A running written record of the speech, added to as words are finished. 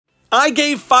I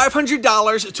gave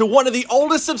 $500 to one of the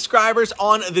oldest subscribers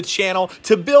on the channel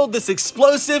to build this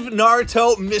explosive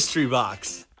Naruto mystery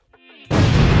box.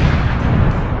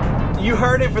 You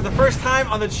heard it, for the first time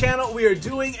on the channel, we are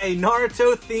doing a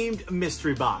Naruto themed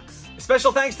mystery box.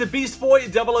 Special thanks to Beast Boy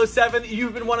 007.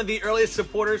 You've been one of the earliest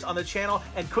supporters on the channel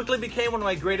and quickly became one of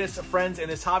my greatest friends in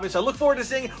this hobby. So I look forward to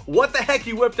seeing what the heck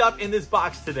you whipped up in this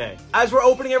box today. As we're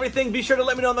opening everything, be sure to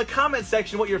let me know in the comment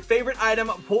section what your favorite item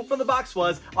pulled from the box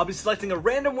was. I'll be selecting a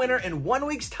random winner in 1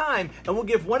 week's time, and we'll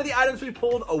give one of the items we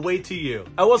pulled away to you.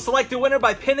 I will select a winner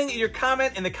by pinning your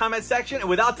comment in the comment section, and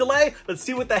without delay, let's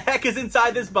see what the heck is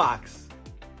inside this box.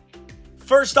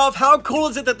 First off, how cool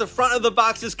is it that the front of the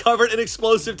box is covered in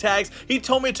explosive tags? He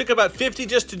told me it took about 50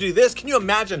 just to do this. Can you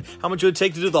imagine how much it would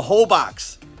take to do the whole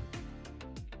box?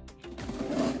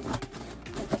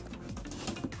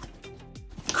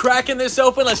 Cracking this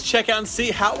open, let's check out and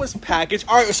see how it was packaged.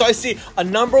 All right, so I see a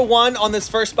number 1 on this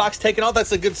first box taken off.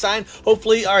 That's a good sign.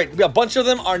 Hopefully, all right, a bunch of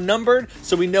them are numbered,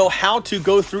 so we know how to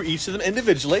go through each of them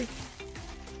individually.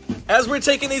 As we're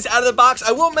taking these out of the box,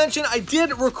 I will mention I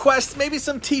did request maybe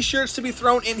some t-shirts to be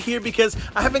thrown in here because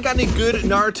I haven't got any good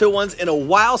Naruto ones in a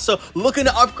while, so looking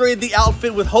to upgrade the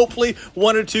outfit with hopefully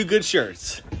 1 or 2 good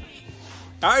shirts.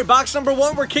 All right, box number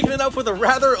 1, we're kicking it up with a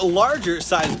rather larger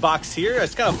size box here.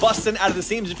 It's kind of busting out of the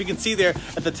seams. If you can see there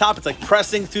at the top, it's like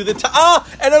pressing through the top. Ah,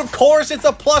 and of course it's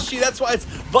a plushie. That's why it's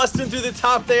busting through the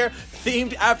top there,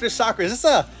 themed after soccer. Is this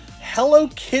a Hello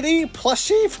Kitty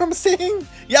plushie from seeing?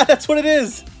 Yeah, that's what it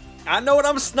is. I know what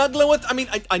I'm snuggling with. I mean,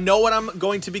 I know what I'm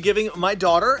going to be giving my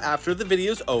daughter after the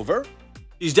video's over.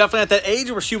 She's definitely at that age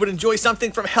where she would enjoy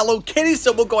something from Hello Kitty,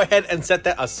 so we'll go ahead and set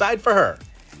that aside for her.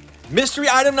 Mystery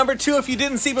item number 2, if you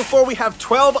didn't see before, we have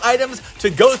 12 items to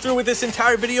go through with this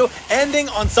entire video, ending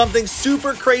on something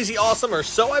super crazy awesome, or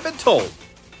so I've been told.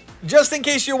 Just in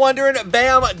case you're wondering,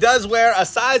 Bam does wear a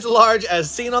size large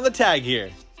as seen on the tag here.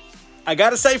 I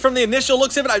gotta say, from the initial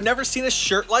looks of it, I've never seen a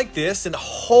shirt like this, and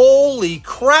holy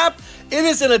crap, it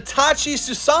is an Itachi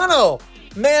Susanoo.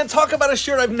 Man, talk about a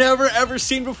shirt I've never ever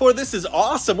seen before. This is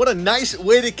awesome. What a nice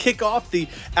way to kick off the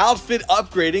outfit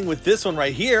upgrading with this one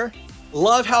right here.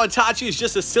 Love how Itachi is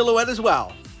just a silhouette as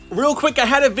well. Real quick, I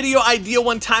had a video idea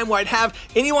one time where I'd have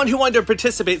anyone who wanted to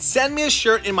participate send me a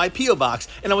shirt in my P.O. box,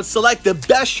 and I would select the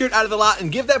best shirt out of the lot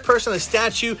and give that person a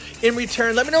statue in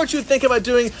return. Let me know what you would think about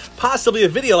doing possibly a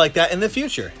video like that in the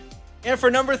future. And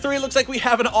for number 3, it looks like we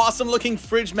have an awesome looking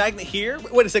fridge magnet here.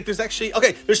 Wait a sec, there's actually,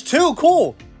 okay, there's 2,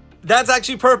 cool. That's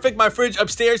actually perfect. My fridge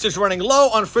upstairs is running low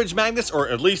on fridge magnets, or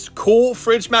at least cool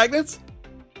fridge magnets.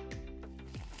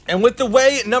 And with the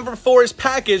way number 4 is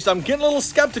packaged, I'm getting a little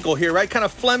skeptical here, right? Kind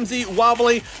of flimsy,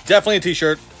 wobbly. Definitely a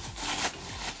t-shirt.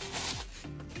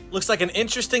 Looks like an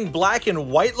interesting black and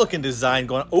white looking design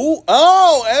going. Ooh,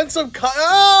 oh, and some,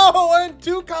 and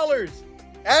 2 colors.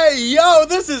 Hey, yo,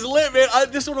 this is lit, man.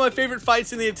 This is one of my favorite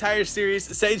fights in the entire series,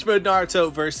 Sage Mode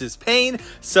Naruto versus Pain.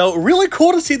 So really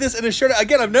cool to see this in a shirt.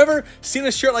 Again, I've never seen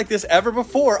a shirt like this ever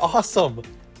before. Awesome.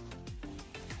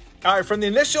 All right, from the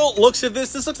initial looks of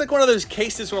this looks like one of those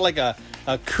cases where like a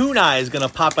kunai is gonna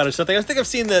pop out or something. I think I've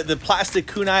seen the plastic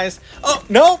kunais. Oh,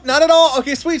 no, not at all.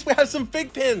 Okay, sweet, we have some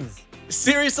fig pins.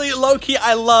 Seriously, low-key,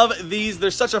 I love these. They're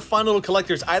such a fun little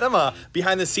collector's item.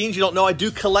 Behind the scenes, you don't know, I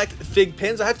do collect fig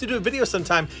pins. I have to do a video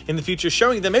sometime in the future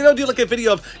showing them. Maybe I'll do like a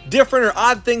video of different or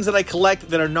odd things that I collect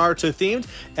that are Naruto themed,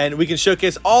 and we can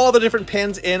showcase all the different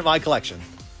pins in my collection.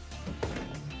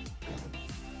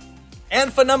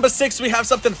 And for number 6, we have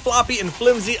something floppy and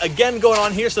flimsy again going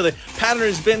on here. So the pattern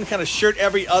has been kind of shirt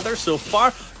every other so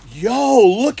far. Yo,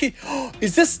 look at,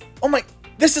 is this, oh my,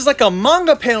 this is like a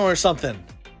manga panel or something.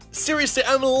 Seriously,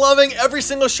 I'm loving every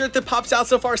single shirt that pops out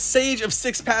so far. Sage of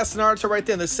 6 Paths Naruto right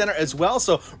there in the center as well.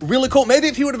 So really cool. Maybe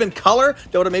if he would have been color,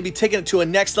 that would have maybe taken it to a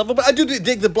next level. But I do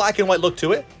dig the black and white look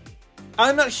to it.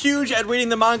 I'm not huge at reading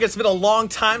the manga. It's been a long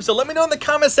time. So let me know in the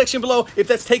comment section below if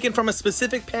that's taken from a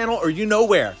specific panel or you know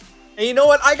where. And you know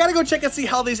what? I gotta go check and see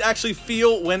how these actually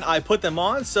feel when I put them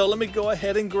on. So let me go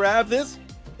ahead and grab this.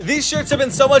 These shirts have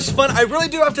been so much fun. I really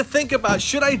do have to think about,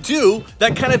 should I do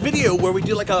that kind of video where we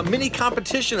do like a mini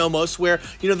competition almost, where,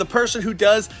 you know, the person who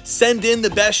does send in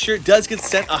the best shirt does get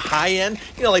sent a high-end,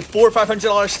 you know, like $400 or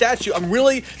 $500 statue. I'm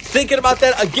really thinking about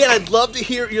that. Again, I'd love to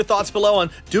hear your thoughts below on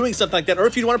doing something like that, or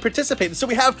if you want to participate. So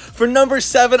we have, for number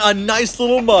 7, a nice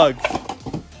little mug.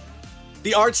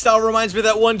 The art style reminds me of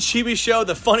that one Chibi show,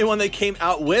 the funny one they came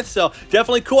out with. So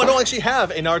definitely cool. I don't actually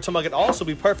have a Naruto mug at all, so it'll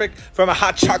be perfect from a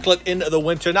hot chocolate in the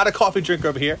winter. Not a coffee drinker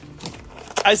over here.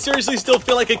 I seriously still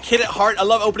feel like a kid at heart. I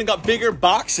love opening up bigger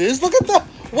boxes. Look at the,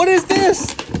 what is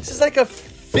this? This is like a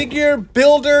figure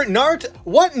builder Naruto.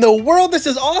 What in the world? This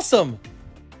is awesome.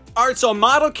 All right, so a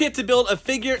model kit to build a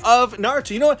figure of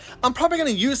Naruto. You know what? I'm probably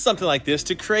going to use something like this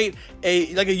to create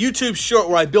a YouTube short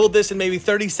where I build this in maybe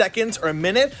 30 seconds or a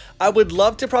minute. I would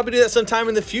love to probably do that sometime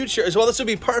in the future as well. This would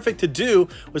be perfect to do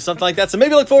with something like that. So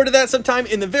maybe look forward to that sometime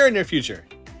in the very near future.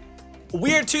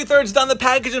 We're 2/3 done the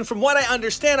package, and from what I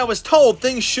understand, I was told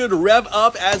things should rev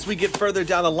up as we get further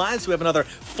down the line. So we have another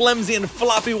flimsy and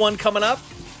floppy one coming up.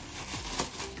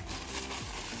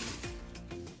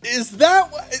 Is that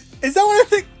what I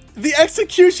think? The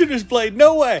Executioner's Blade?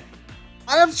 No way.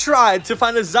 I have tried to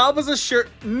find a Zabuza shirt.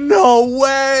 No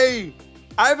way.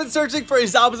 I've been searching for a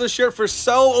Zabuza shirt for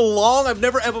so long. I've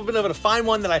never ever been able to find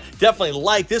one that I definitely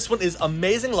like. This one is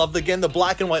amazing. Love, again, the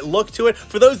black and white look to it.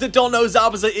 For those that don't know,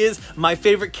 Zabuza is my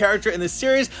favorite character in this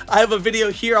series. I have a video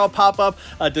here I'll pop up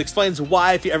that explains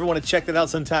why if you ever want to check that out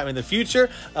sometime in the future.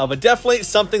 But definitely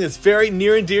something that's very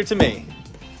near and dear to me.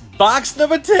 Box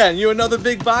number 10. You another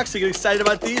big box. You get excited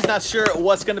about these. Not sure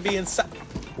what's going to be inside.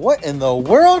 What in the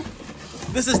world?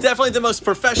 This is definitely the most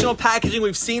professional packaging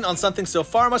we've seen on something so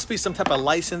far. Must be some type of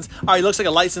license. All right, looks like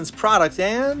a licensed product.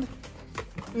 And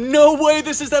no way,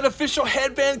 this is that official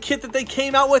headband kit that they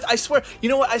came out with. I swear, you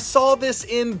know what? I saw this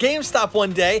in GameStop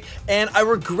one day, and I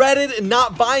regretted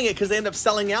not buying it because they ended up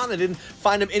selling out and I didn't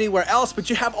find them anywhere else. But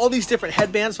you have all these different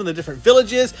headbands from the different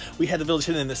villages. We had the village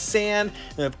hidden in the sand,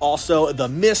 and we have also the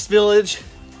Mist Village.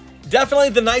 Definitely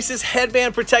the nicest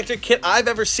headband protector kit I've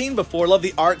ever seen before. Love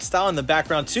the art style in the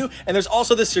background too. And there's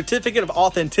also this certificate of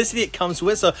authenticity it comes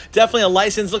with. So definitely a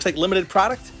license, looks like limited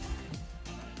product.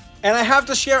 And I have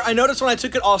to share, I noticed when I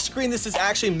took it off screen, this is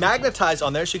actually magnetized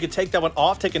on there. So you could take that one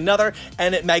off, take another,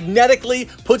 and it magnetically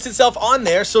puts itself on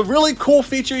there. So really cool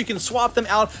feature. You can swap them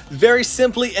out very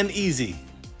simply and easy.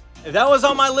 That was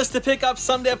on my list to pick up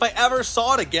someday if I ever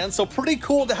saw it again. So pretty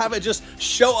cool to have it just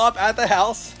show up at the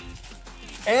house.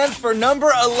 And for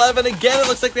number 11, again, it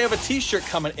looks like they have a t-shirt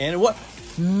coming in. What?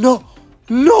 No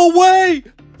way!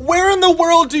 Where in the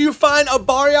world do you find a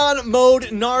Baryon Mode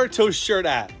Naruto shirt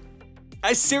at?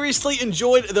 I seriously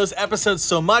enjoyed those episodes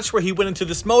so much where he went into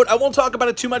this mode. I won't talk about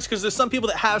it too much because there's some people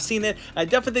that have seen it. I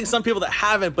definitely think some people that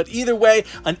haven't, but either way,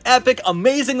 an epic,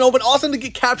 amazing moment. Awesome to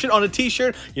get captured on a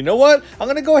t-shirt. You know what? I'm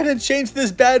going to go ahead and change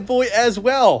this bad boy as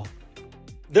well.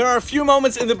 There are a few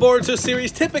moments in the Boruto series,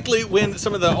 typically when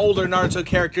some of the older Naruto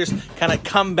characters kind of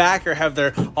come back or have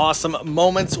their awesome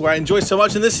moments where I enjoy so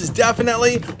much, and this is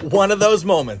definitely one of those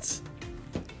moments.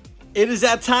 It is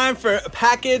that time for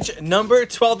package number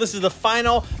 12. This is the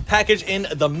final package in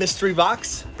the mystery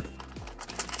box.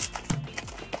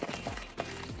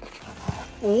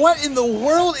 What in the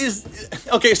world is...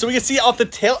 Okay, so we can see off the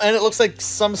tail end, it looks like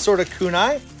some sort of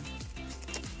kunai.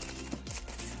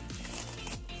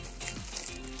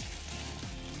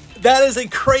 That is a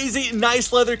crazy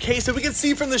nice leather case. So we can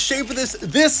see from the shape of this,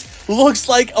 this looks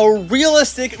like a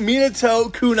realistic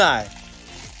Minato kunai.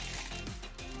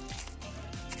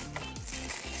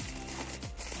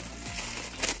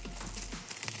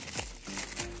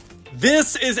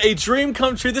 This is a dream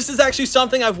come true. This is actually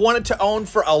something I've wanted to own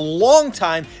for a long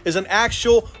time, is an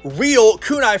actual real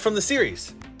kunai from the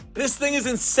series. This thing is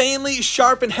insanely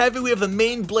sharp and heavy. We have the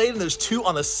main blade and there's two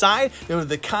on the side. Then we have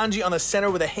the kanji on the center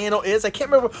where the handle is. I can't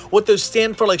remember what those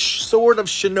stand for, like Sword of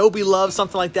Shinobi Love,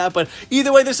 something like that. But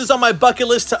either way, this is on my bucket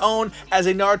list to own as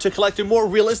a Naruto collector. More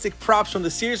realistic props from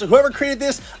the series. So whoever created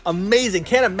this, amazing.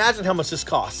 Can't imagine how much this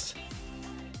costs.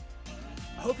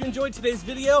 I hope you enjoyed today's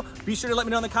video. Be sure to let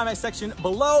me know in the comment section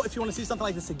below if you want to see something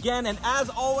like this again. And as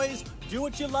always, do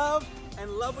what you love and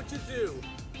love what you do.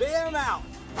 Bam out.